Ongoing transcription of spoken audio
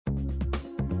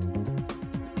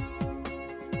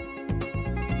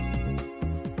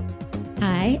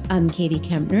Hi, I'm Katie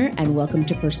Kempner, and welcome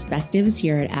to Perspectives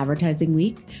here at Advertising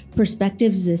Week.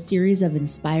 Perspectives is a series of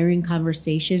inspiring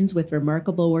conversations with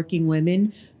remarkable working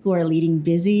women who are leading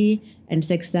busy and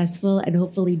successful and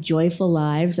hopefully joyful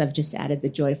lives. I've just added the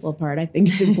joyful part. I think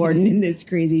it's important in this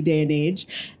crazy day and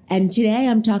age. And today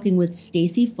I'm talking with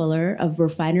Stacy Fuller of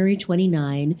Refinery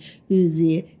 29, who's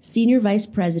the Senior Vice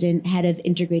President, Head of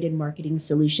Integrated Marketing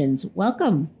Solutions.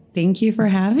 Welcome. Thank you for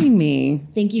having me.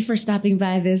 Thank you for stopping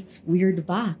by this weird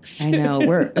box. I know.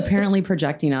 We're apparently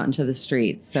projecting out into the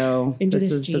street. So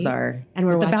this is bizarre. And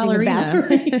we're watching the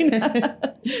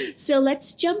ballerina. So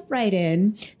let's jump right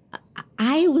in.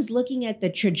 I was looking at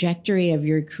the trajectory of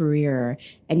your career,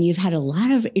 and you've had a lot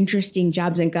of interesting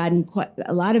jobs and gotten quite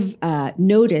a lot of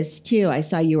notice too. I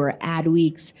saw you were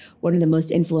Adweek's one of the most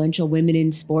influential women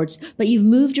in sports, but you've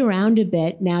moved around a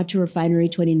bit now to Refinery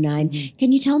 29. Mm-hmm.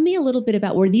 Can you tell me a little bit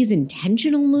about, were these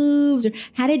intentional moves, or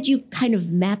how did you kind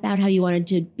of map out how you wanted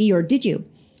to be, or did you?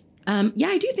 Yeah,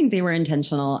 I do think they were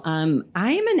intentional.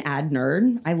 I am an ad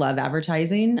nerd. I love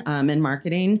advertising and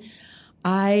marketing.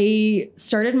 I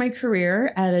started my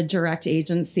career at a direct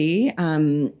agency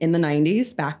in the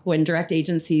 90s, back when direct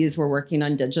agencies were working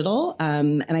on digital.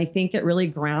 And I think it really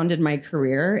grounded my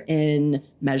career in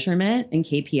measurement and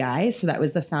KPIs. So that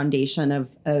was the foundation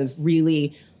of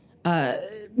really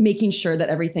making sure that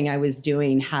everything I was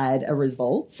doing had a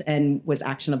result and was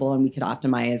actionable and we could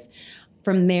optimize.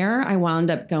 From there, I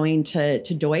wound up going to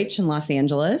Deutsch in Los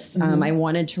Angeles. Mm-hmm. I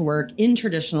wanted to work in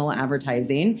traditional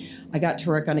advertising. I got to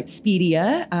work on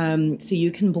Expedia. So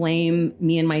you can blame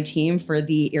me and my team for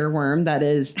the earworm that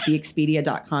is the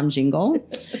Expedia.com jingle,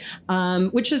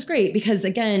 which was great because,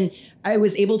 again, I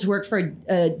was able to work for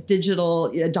a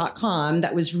digital.com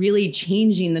that was really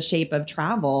changing the shape of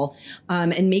travel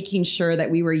and making sure that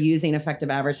we were using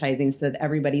effective advertising so that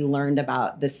everybody learned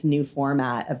about this new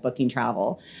format of booking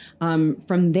travel.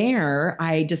 From there,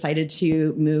 I decided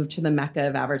to move to the Mecca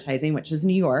of advertising, which is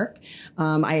New York.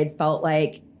 I had felt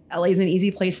like LA is an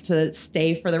easy place to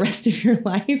stay for the rest of your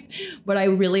life, but I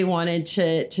really wanted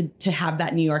to have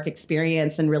that New York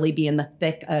experience and really be in the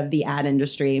thick of the ad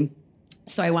industry.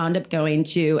 So I wound up going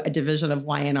to a division of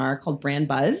Y&R called Brand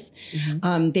Buzz.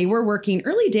 Mm-hmm. They were working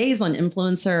early days on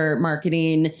influencer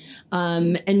marketing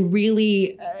and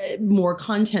really more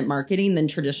content marketing than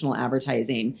traditional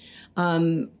advertising.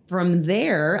 From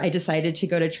there, I decided to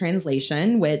go to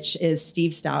Translation, which is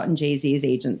Steve Stout and Jay-Z's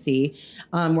agency,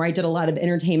 where I did a lot of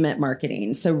entertainment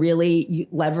marketing. So really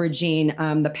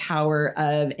leveraging the power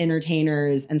of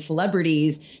entertainers and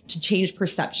celebrities to change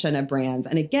perception of brands.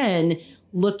 And again,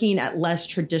 looking at less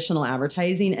traditional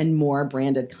advertising and more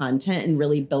branded content and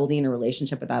really building a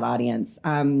relationship with that audience.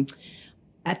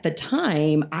 At the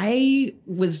time, I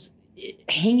was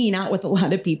hanging out with a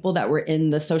lot of people that were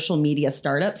in the social media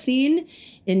startup scene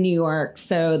in New York.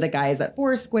 So the guys at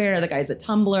Foursquare, the guys at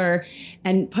Tumblr,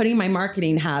 and putting my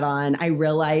marketing hat on, I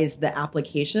realized the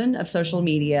application of social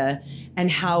media and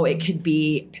how it could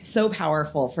be so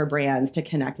powerful for brands to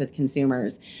connect with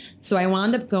consumers. So I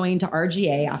wound up going to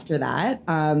RGA after that,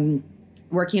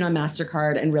 working on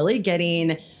MasterCard and really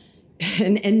getting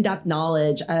an in-depth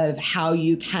knowledge of how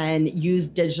you can use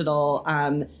digital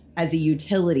as a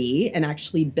utility and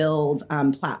actually build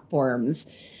platforms.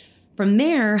 From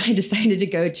there, I decided to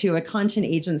go to a content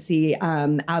agency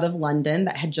out of London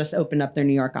that had just opened up their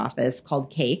New York office called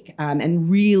Cake, and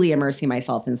really immersing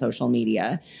myself in social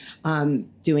media,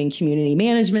 doing community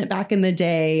management back in the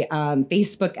day,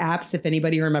 Facebook apps, if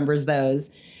anybody remembers those.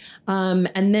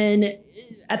 And then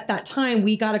at that time,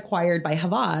 we got acquired by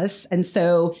Havas. And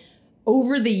so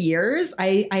over the years,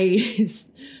 I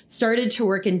started to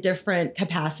work in different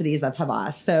capacities of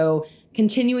Havas. So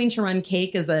continuing to run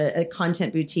Cake as a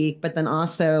content boutique, but then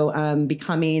also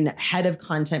becoming head of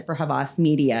content for Havas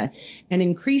Media, and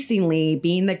increasingly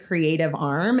being the creative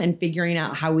arm and figuring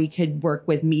out how we could work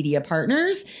with media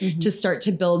partners to start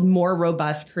to build more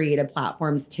robust creative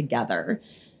platforms together.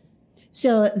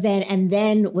 So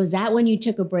then was that when you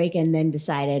took a break and then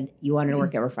decided you wanted to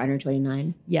work at Refinery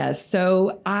 29? Yes.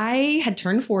 So I had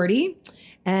turned 40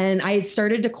 and I had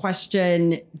started to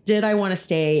question, did I want to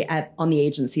stay on the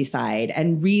agency side,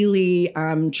 and really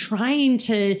trying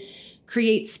to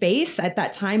create space. At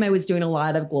that time, I was doing a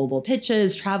lot of global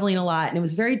pitches, traveling a lot, and it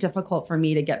was very difficult for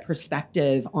me to get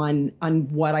perspective on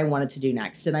what I wanted to do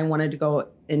next. Did I wanted to go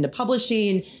into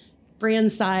publishing,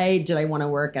 brand side? Did I want to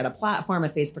work at a platform, a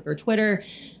Facebook or Twitter?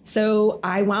 So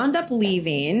I wound up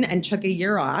leaving and took a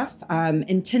year off,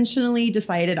 intentionally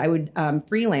decided I would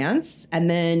freelance and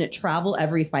then travel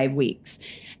every 5 weeks.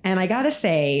 And I got to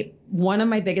say, one of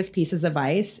my biggest pieces of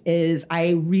advice is I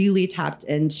really tapped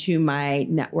into my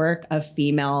network of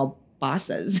female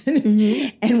bosses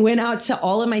and went out to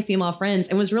all of my female friends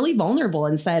and was really vulnerable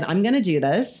and said, I'm going to do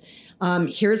this.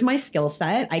 Here's my skill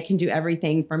set. I can do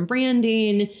everything from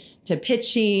branding to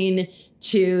pitching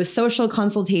to social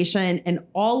consultation, and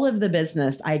all of the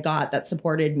business I got that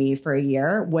supported me for a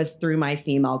year was through my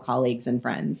female colleagues and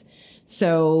friends.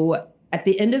 So at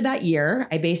the end of that year,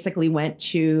 I basically went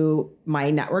to my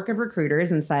network of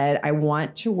recruiters and said, I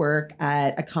want to work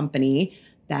at a company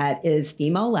that is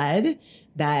female-led,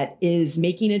 that is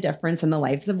making a difference in the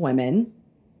lives of women.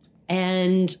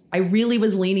 And I really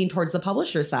was leaning towards the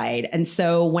publisher side. And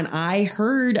so when I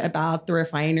heard about the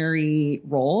Refinery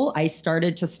role, I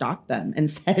started to stalk them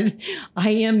and said,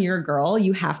 I am your girl.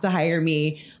 You have to hire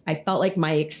me. I felt like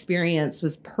my experience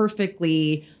was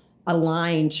perfectly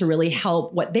aligned to really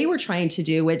help what they were trying to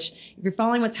do, which if you're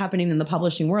following what's happening in the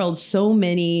publishing world, so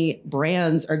many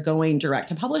brands are going direct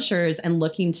to publishers and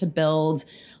looking to build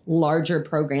larger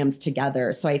programs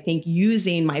together. So I think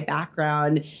using my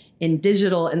background in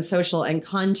digital and social and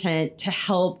content to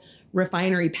help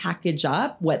Refinery package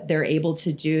up what they're able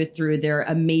to do through their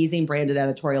amazing branded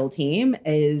editorial team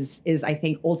is I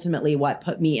think ultimately what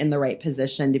put me in the right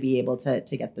position to be able to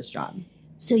get this job.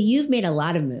 So you've made a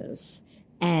lot of moves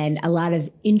and a lot of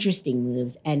interesting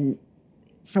moves. And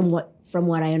from what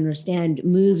I understand,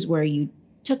 moves where you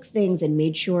took things and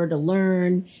made sure to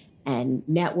learn and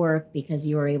network because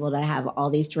you were able to have all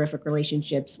these terrific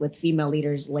relationships with female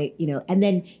leaders and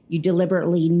then you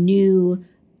deliberately knew,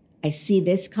 I see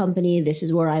this company, this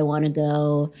is where I want to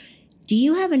go. Do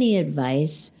you have any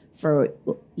advice for,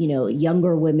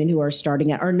 younger women who are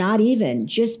starting out, or not even,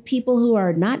 just people who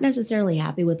are not necessarily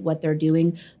happy with what they're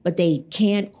doing, but they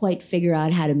can't quite figure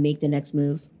out how to make the next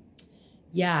move?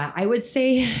 Yeah, I would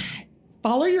say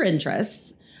follow your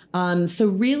interests. So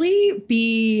really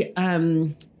be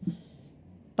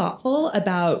thoughtful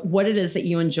about what it is that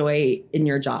you enjoy in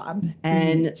your job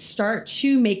and start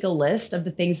to make a list of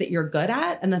the things that you're good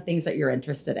at and the things that you're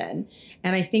interested in.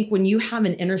 And I think when you have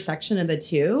an intersection of the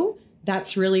two,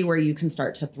 that's really where you can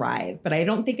start to thrive. But I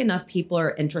don't think enough people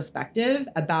are introspective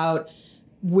about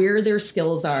where their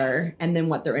skills are and then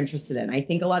what they're interested in. I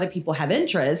think a lot of people have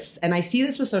interests, and I see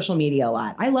this with social media a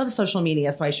lot. I love social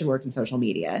media, so I should work in social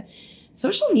media.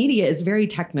 Social media is very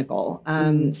technical.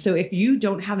 So if you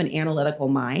don't have an analytical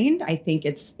mind, I think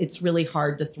it's really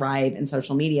hard to thrive in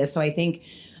social media. So I think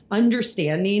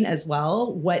understanding as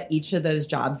well what each of those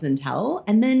jobs entail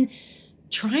and then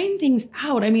trying things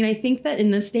out. I mean, I think that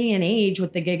in this day and age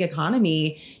with the gig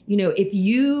economy, if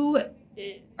you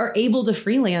are able to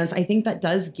freelance, I think that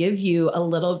does give you a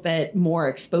little bit more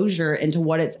exposure into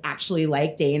what it's actually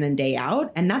like day in and day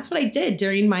out. And that's what I did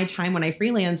during my time when I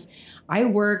freelanced. I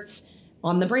worked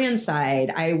on the brand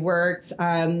side. I worked at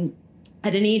an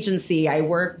agency. I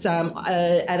worked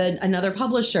at another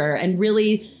publisher and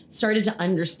really started to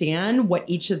understand what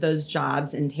each of those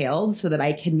jobs entailed so that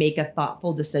I could make a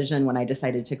thoughtful decision when I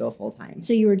decided to go full time.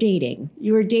 So you were dating.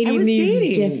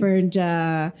 These different different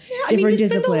you disciplines.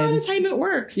 Spend a lot of time at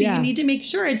work. So you need to make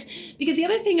sure it's because the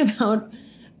other thing about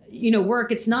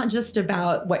work, it's not just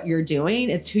about what you're doing,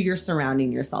 it's who you're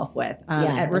surrounding yourself with.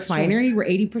 At Refinery, we're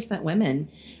 80% women.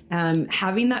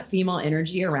 Having that female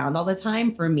energy around all the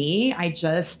time, for me, I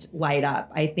just light up.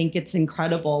 I think it's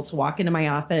incredible to walk into my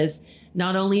office.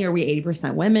 Not only are we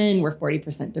 80% women, we're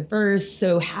 40% diverse.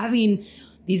 So having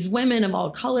these women of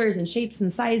all colors and shapes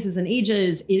and sizes and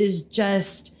ages, it is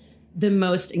just the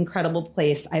most incredible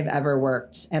place I've ever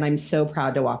worked. And I'm so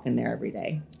proud to walk in there every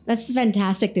day. That's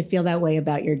fantastic to feel that way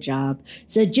about your job.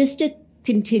 So just to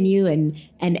continue and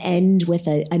end with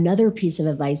another piece of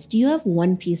advice, do you have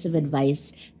one piece of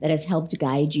advice that has helped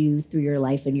guide you through your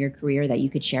life and your career that you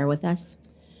could share with us?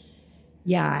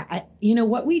 Yeah,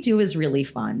 what we do is really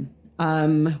fun.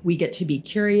 We get to be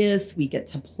curious, we get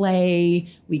to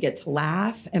play, we get to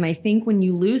laugh. And I think when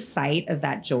you lose sight of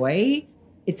that joy,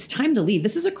 it's time to leave.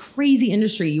 This is a crazy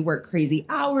industry. You work crazy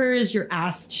hours. You're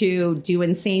asked to do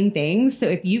insane things. So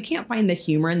if you can't find the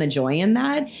humor and the joy in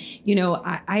that,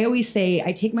 I always say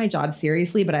I take my job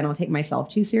seriously, but I don't take myself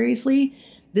too seriously.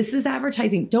 This is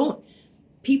advertising.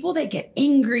 People that get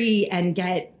angry and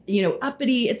get,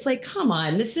 uppity, it's like, come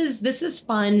on, this is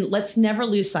fun. Let's never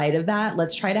lose sight of that.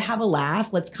 Let's try to have a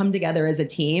laugh. Let's come together as a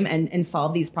team and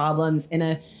solve these problems in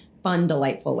a fun,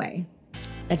 delightful way.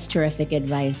 That's terrific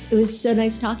advice. It was so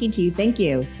nice talking to you. Thank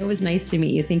you. It was nice to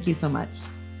meet you. Thank you so much.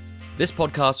 This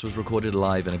podcast was recorded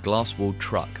live in a glass-walled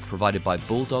truck provided by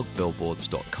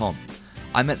BulldogBillboards.com.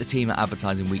 I met the team at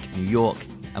Advertising Week New York,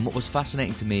 and what was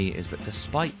fascinating to me is that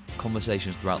despite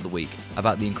conversations throughout the week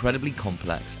about the incredibly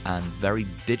complex and very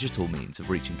digital means of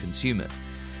reaching consumers,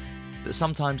 that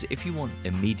sometimes if you want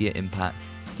immediate impact,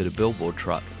 that a billboard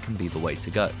truck can be the way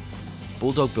to go.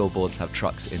 Bulldog billboards have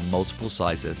trucks in multiple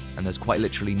sizes, and there's quite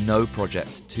literally no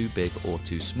project too big or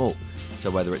too small. So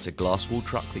whether it's a glass wall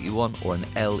truck that you want or an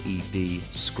LED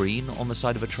screen on the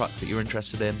side of a truck that you're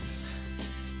interested in,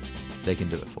 they can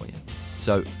do it for you.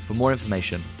 So for more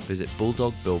information, visit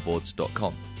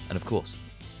bulldogbillboards.com. And of course,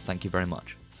 thank you very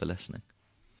much for listening.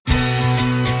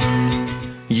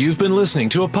 You've been listening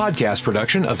to a podcast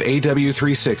production of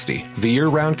AW360, the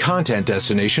year-round content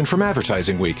destination from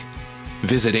Advertising Week.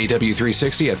 Visit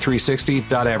AW360 at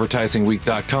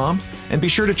 360.advertisingweek.com and be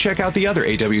sure to check out the other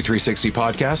AW360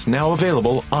 podcasts now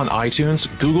available on iTunes,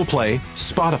 Google Play,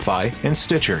 Spotify, and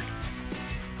Stitcher.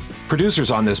 Producers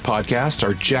on this podcast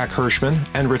are Jack Hirschman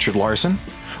and Richard Larson,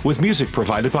 with music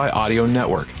provided by Audio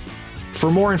Network. For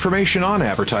more information on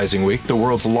Advertising Week, the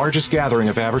world's largest gathering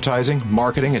of advertising,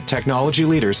 marketing, and technology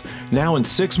leaders, now in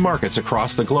 6 markets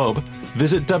across the globe,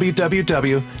 visit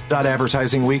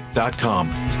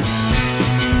www.advertisingweek.com.